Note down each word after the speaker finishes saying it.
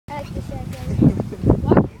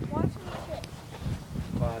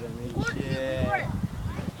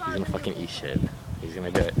fucking eat shit. He's gonna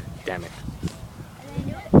do it. Damn it.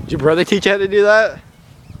 Did your brother teach you how to do that?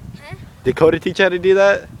 Huh? Did Coda teach you how to do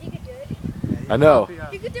that? You could do it. I know.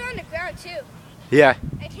 You could do it on the ground too. Yeah. I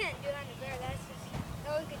can't do it on the ground. That's just,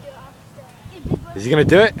 no one could do it off the stuff. Is he gonna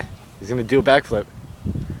do it? He's gonna do a backflip.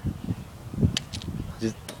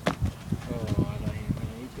 Just.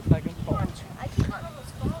 I keep on almost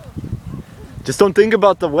falling. Just don't think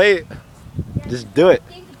about the weight. Just do it.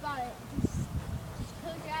 Think about it. Just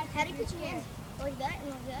close your eyes. How do you put your hands? Like that and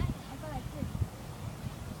like that? I thought I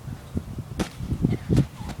could.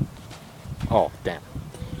 Oh, damn.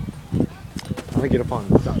 I'm gonna get up on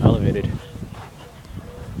something elevated.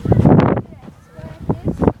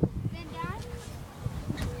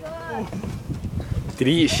 Did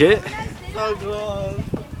he eat shit? So close.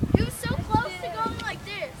 It was so close to going like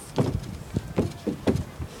this.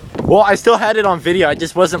 Well, I still had it on video. I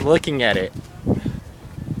just wasn't looking at it.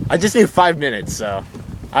 I just need 5 minutes, so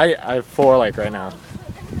I have 4 like right now.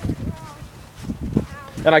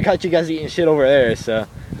 And I caught you guys eating shit over there, so I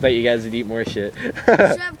thought you guys would eat more shit. You should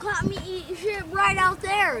have caught me eating shit right out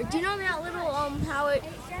there. Do you know that little how it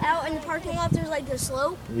out in the parking lot there's like a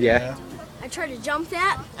slope? Yeah. I tried to jump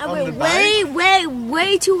that. I On went the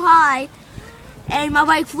way too high, and my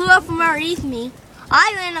bike flew up from underneath me.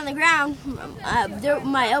 I landed on the ground.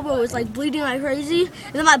 My elbow was like bleeding like crazy,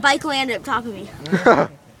 and then my bike landed up top of me. You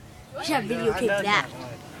should have videotaped that.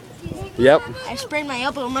 Yep. I sprained my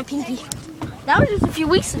elbow and my pinky. That was just a few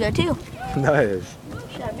weeks ago too. Nice.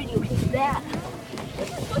 Should have videotaped that.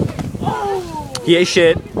 He ate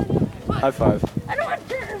shit. High five. I don't want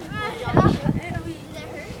to.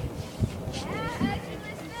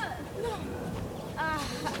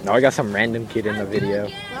 Now I got some random kid in the video.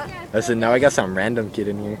 I said, now I got some random kid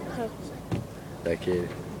in here. That kid.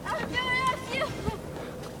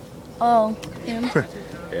 Oh, him.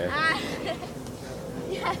 Yeah.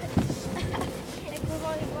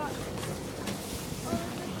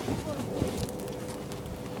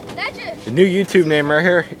 The new YouTube name right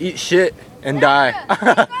here, Eat Shit and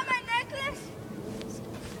Die.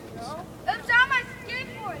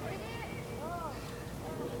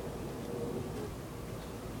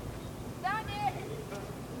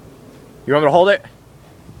 You want me to hold it?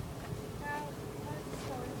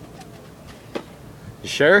 You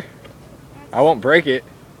sure? I won't break it.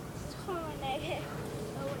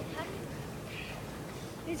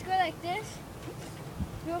 Just go like this,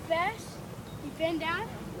 real fast, you bend down,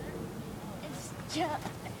 and just jump.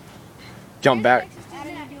 Jump back.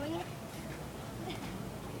 Adam, you doing it?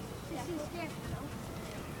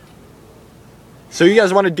 So you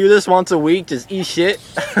guys want to do this once a week? Just eat shit?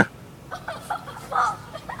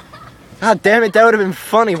 God damn it, that would have been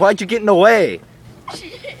funny. Why'd you get in the way?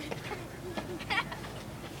 Okay,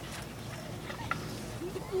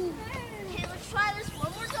 let's try this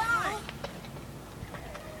one more time.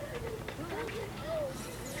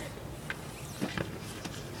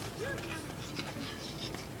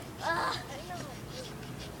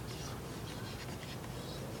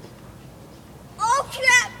 Oh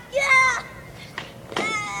crap! Yeah!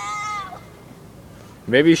 Ow!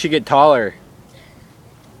 Maybe you should get taller.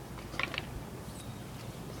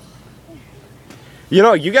 You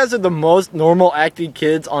know, you guys are the most normal acting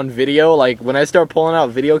kids on video. Like, when I start pulling out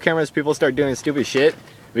video cameras, people start doing stupid shit.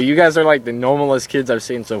 But you guys are like the normalest kids I've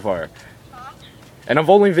seen so far. And I've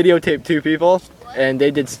only videotaped 2 people, and they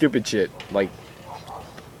did stupid shit. Like,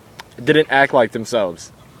 didn't act like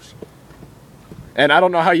themselves. And I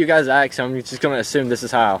don't know how you guys act, so I'm just gonna assume this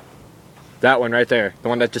is how. That one right there, the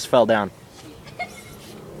one that just fell down.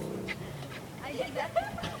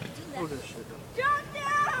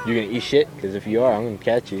 You gonna eat shit? Because if you are, I'm gonna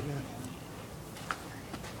catch you.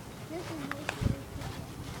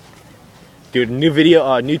 Dude, new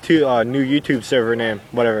video, new YouTube server name,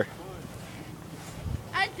 whatever.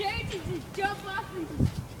 I dare you to just jump off and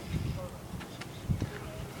just...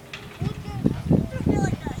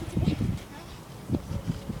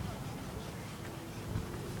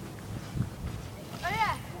 Oh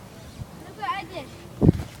yeah, look what I did.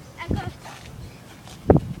 I go...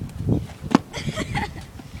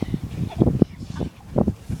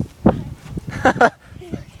 I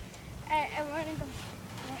want to go...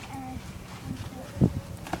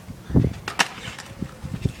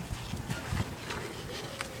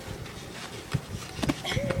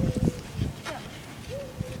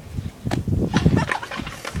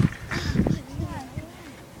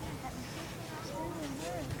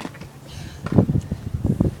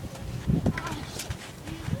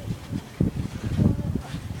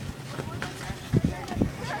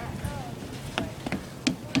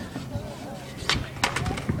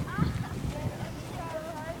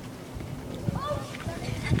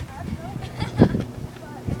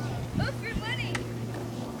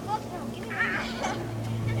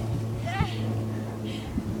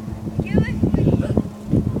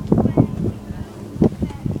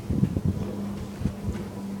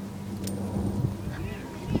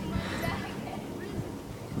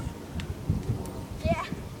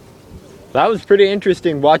 That was pretty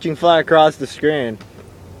interesting watching fly across the screen.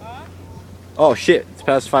 Oh shit, it's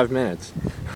past 5 minutes.